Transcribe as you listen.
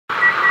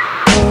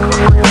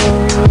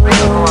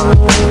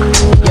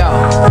Yo,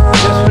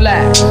 just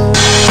relax.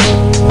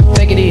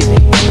 Take it easy.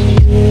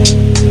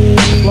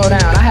 Slow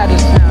down. I had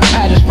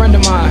this friend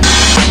of mine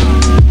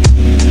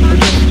who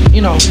just,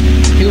 you know,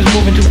 he was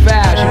moving too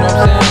fast, you know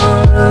what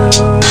I'm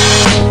saying?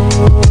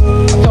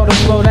 I told him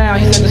slow down.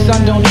 He said the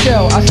sun don't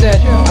chill. I said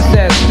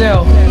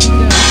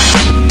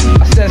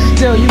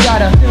still, you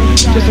gotta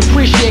just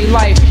appreciate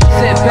life.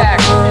 Sit back,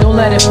 don't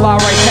let it fly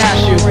right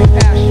past you.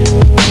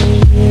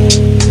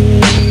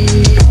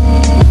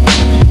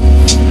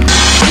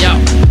 Yo,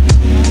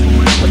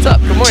 what's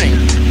up? Good morning.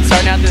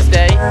 Starting out this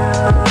day,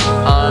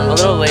 a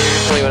little later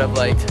than we would have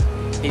liked.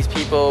 These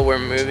people were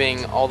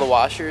moving all the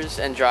washers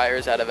and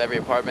dryers out of every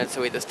apartment,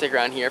 so we had to stick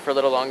around here for a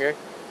little longer.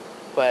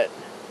 But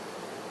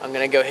I'm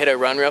gonna go hit a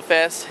run real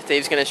fast.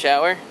 Dave's gonna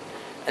shower,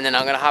 and then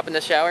I'm gonna hop in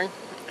the shower,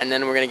 and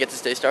then we're gonna get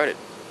this day started.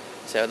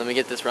 So let me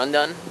get this run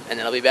done, and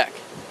then I'll be back.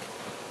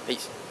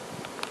 Peace.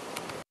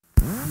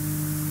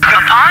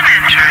 Upon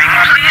entering,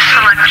 please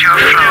select your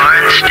floor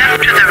and step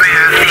to the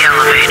rear of the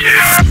elevator.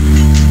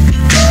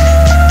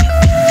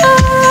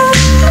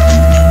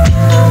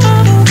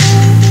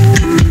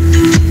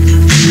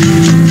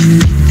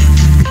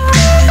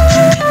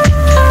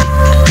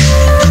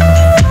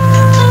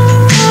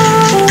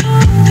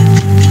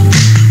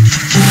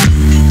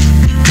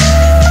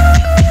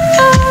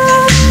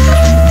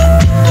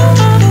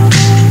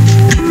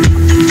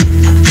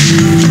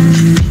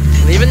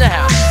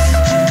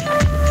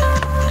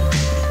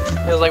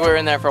 Like we were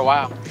in there for a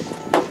while,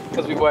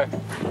 because we were.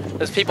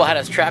 Those people had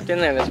us trapped in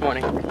there this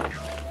morning.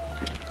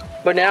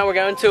 But now we're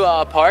going to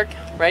a park,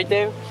 right,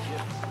 Dave?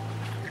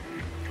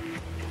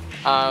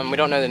 We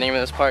don't know the name of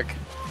this park,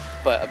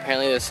 but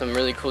apparently there's some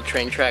really cool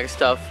train track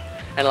stuff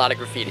and a lot of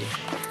graffiti.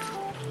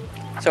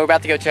 So we're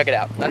about to go check it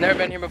out. I've never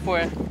been here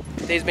before.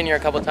 Dave's been here a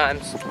couple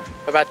times.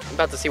 We're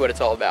about to see what it's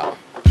all about.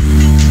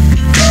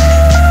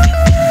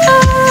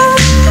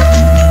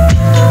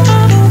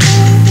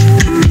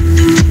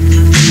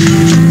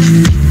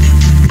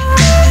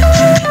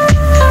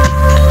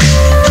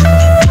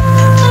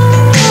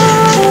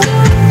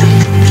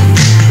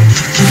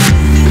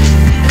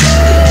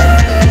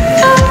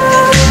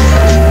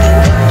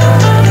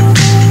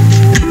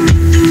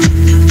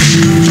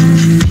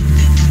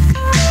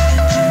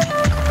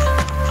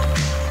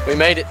 We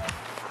made it.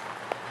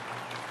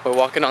 We're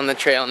walking on the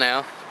trail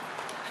now.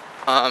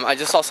 I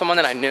just saw someone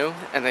that I knew,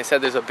 and they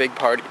said there's a big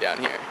party down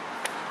here.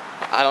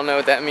 I don't know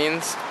what that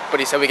means, but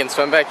he said we can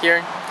swim back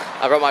here.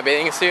 I brought my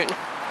bathing suit.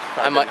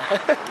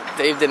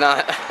 Dave did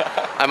not.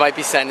 I might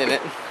be sending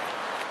it.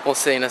 We'll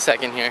see in a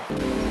second here.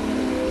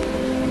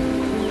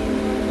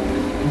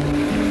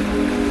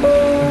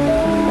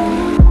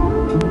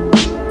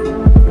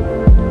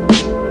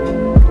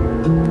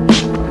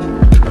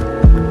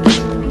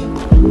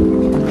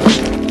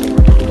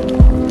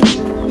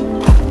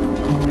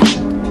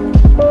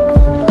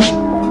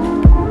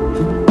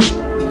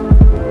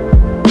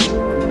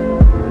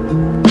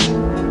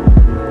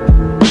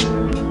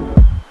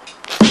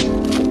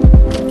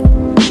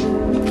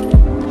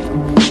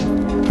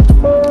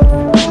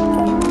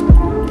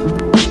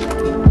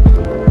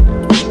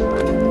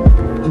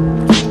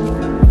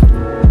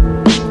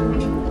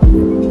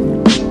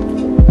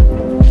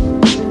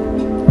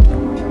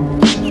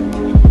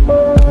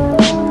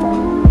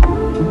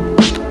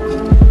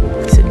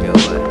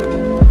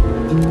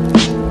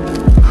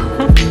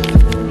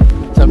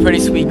 Pretty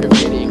sweet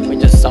graffiti we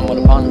just stumbled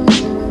upon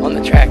on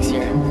the tracks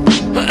here.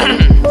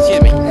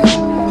 Excuse me.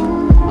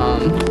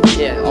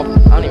 Yeah,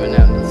 I don't even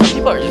know. Some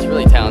people are just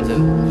really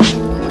talented.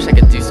 I wish I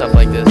could do stuff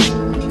like this.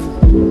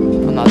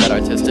 I'm not that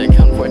artistic,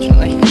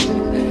 unfortunately.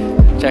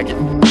 Check it.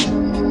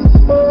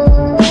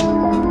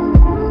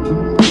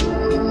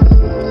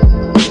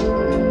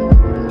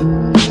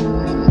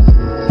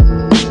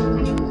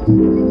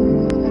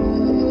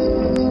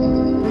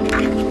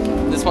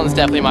 This one's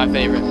definitely my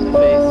favorite. The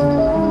face.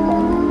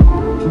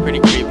 Pretty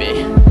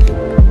creepy.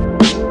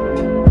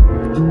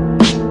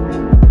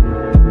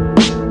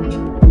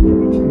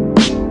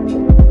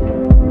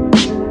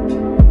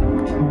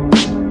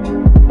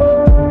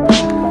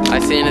 I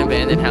see an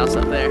abandoned house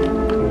up there,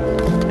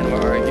 and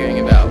we're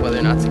arguing about whether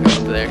or not to go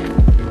up there.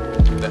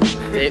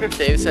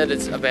 Dave said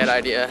it's a bad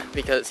idea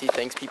because he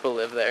thinks people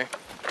live there,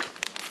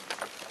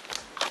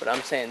 but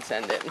I'm saying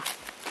send it.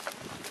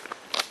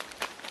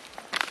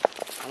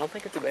 I don't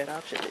think it's a bad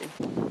option, dude.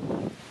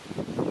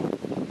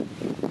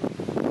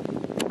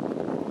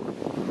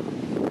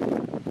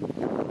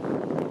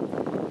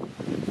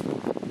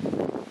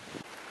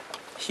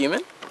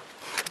 Human?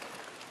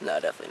 No,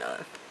 definitely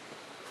not.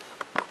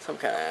 Some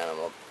kind of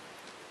animal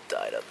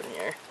died up in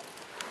here.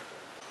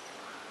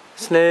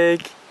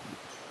 Snake!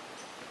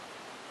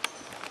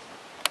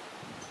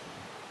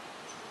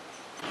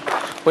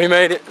 We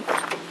made it!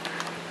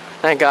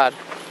 Thank God.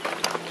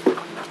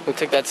 We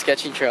took that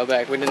sketchy trail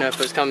back. We didn't know if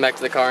it was coming back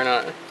to the car or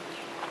not.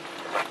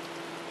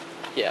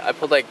 Yeah, I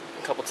pulled like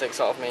a couple ticks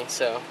off me,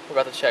 so we're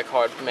about to check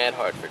mad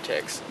hard for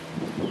ticks.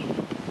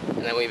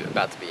 And then we're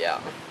about to be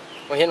out.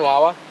 We hitting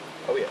Wawa?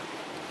 Oh yeah.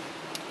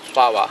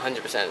 Wawa,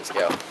 100%, let's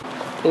go.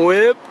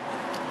 Whip!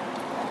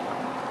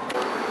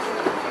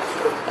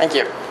 Thank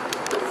you.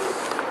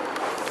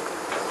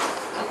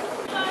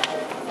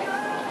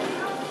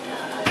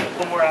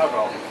 One more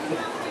alcohol.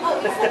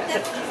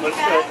 Looks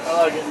good.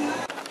 I like it.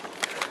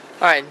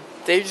 Alright,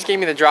 Dave just gave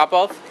me the drop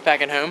off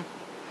back at home.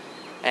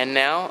 And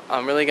now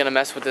I'm really gonna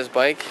mess with this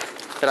bike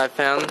that I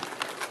found.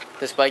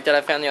 This bike that I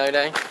found the other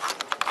day.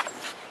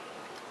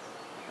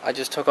 I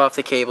just took off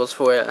the cables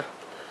for it.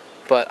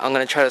 But I'm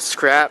gonna try to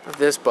scrap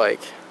this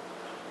bike.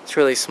 It's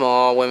really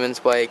small,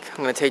 women's bike. I'm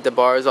gonna take the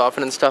bars off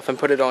it and stuff and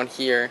put it on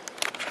here.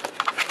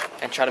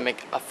 And try to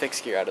make a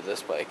fixed gear out of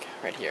this bike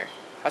right here.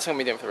 That's what I'm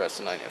gonna be doing for the rest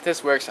of the night. If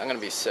this works, I'm gonna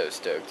be so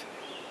stoked.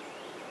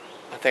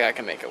 I think I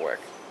can make it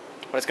work.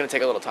 But it's gonna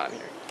take a little time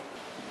here.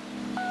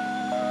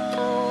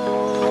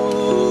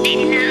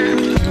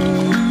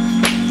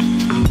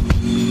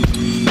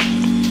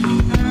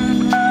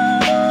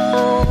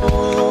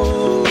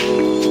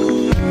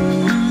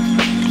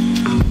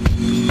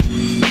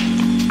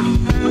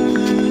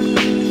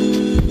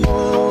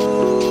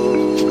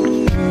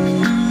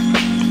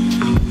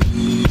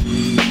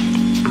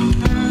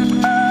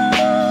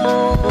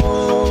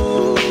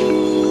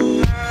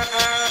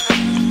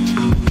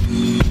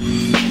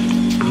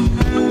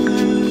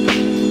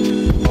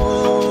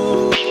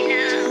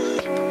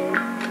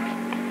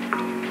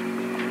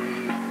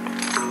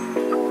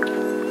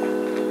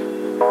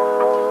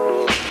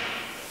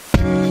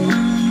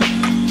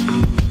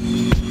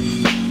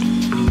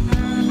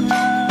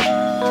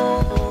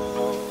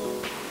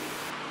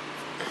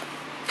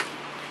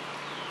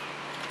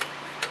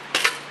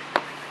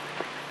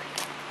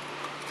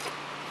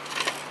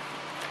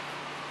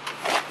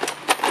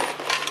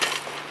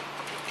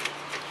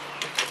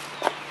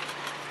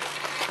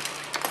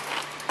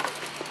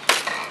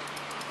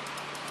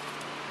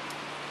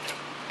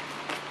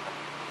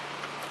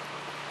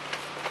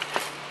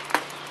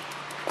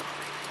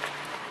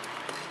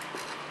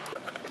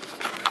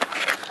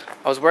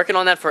 I was working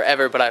on that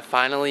forever, but I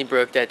finally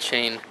broke that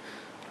chain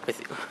with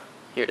you.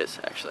 Here it is,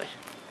 actually.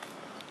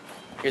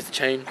 Here's the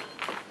chain.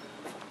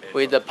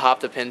 We had to pop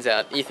the pins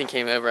out. Ethan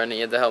came over and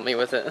he had to help me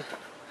with it.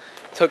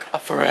 Took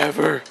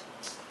forever.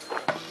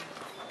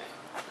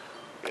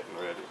 Getting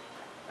ready.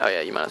 Oh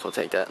yeah, you might as well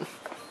take that.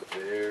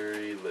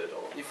 Very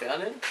little. You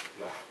found it?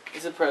 No.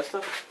 Is it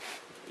Presto?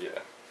 Yeah.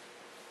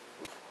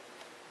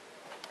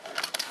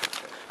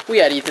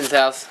 We at Ethan's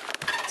house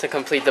to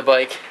complete the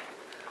bike.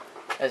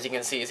 As you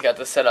can see, he's got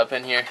the setup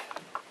in here.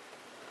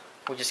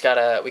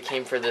 We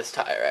came for this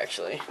tire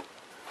actually.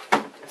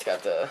 It's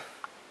got the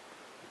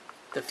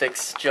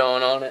fixed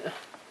John on it.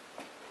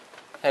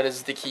 That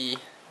is the key.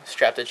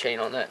 Strap the chain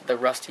on that, the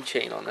rusty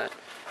chain on that.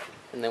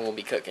 And then we'll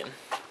be cooking.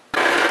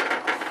 Wait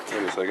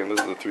a second, this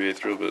is the 3/8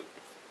 drill bit.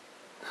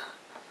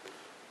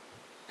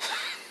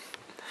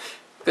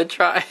 Good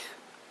try.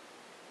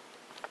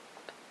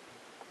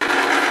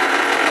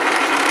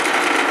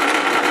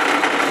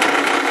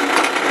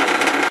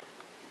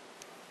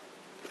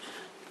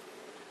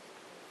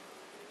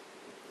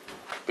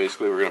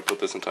 Basically, we're going to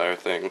put this entire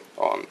thing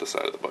on the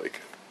side of the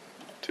bike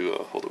to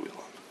hold the wheel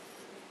on.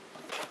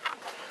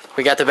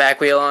 We got the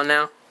back wheel on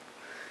now.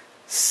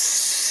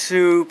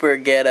 Super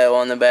ghetto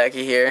on the back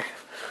of here.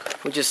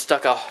 We just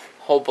stuck a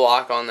whole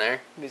block on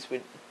there because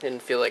we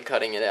didn't feel like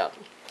cutting it out.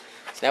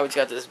 So now we just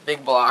got this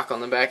big block on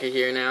the back of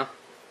here now.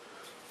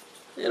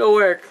 It'll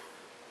work.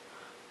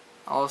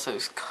 I also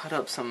cut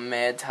up some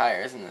mad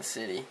tires in the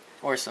city.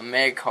 Or some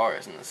mad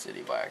cars in the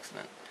city by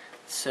accident.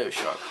 So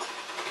sharp.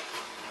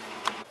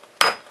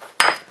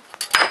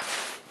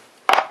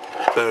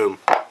 Boom.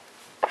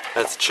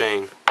 That's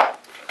chain.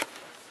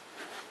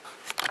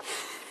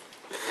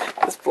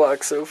 This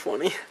block's so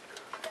funny.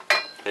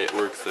 Hey, it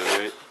works though,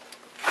 right?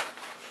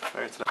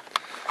 Alright, so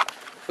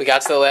We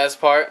got to the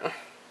last part,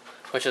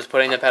 which was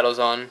putting the pedals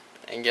on,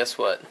 and guess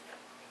what?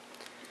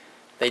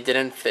 They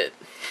didn't fit.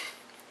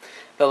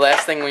 The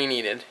last thing we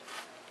needed.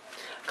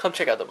 Come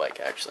check out the bike,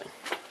 actually.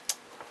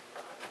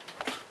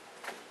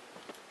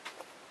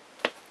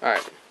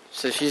 Alright,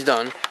 so she's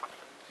done.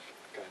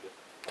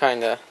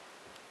 Kinda.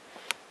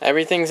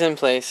 Everything's in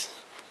place,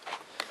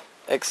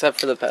 except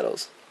for the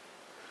pedals.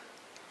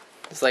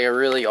 It's like a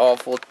really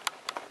awful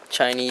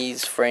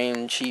Chinese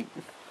frame, cheap.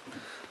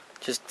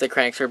 Just the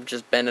cranks are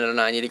just bent at a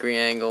 90-degree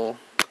angle.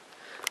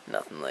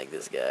 Nothing like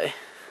this guy.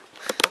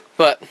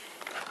 But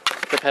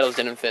the pedals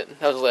didn't fit.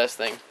 That was the last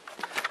thing.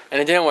 And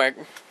it didn't work.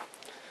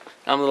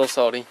 I'm a little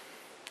salty.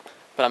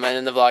 But I'm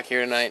ending the vlog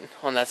here tonight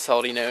on that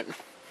salty note.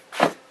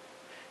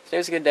 Today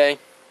was a good day.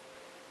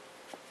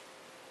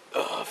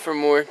 For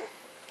more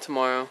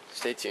tomorrow,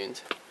 stay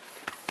tuned.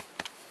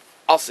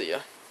 I'll see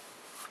ya.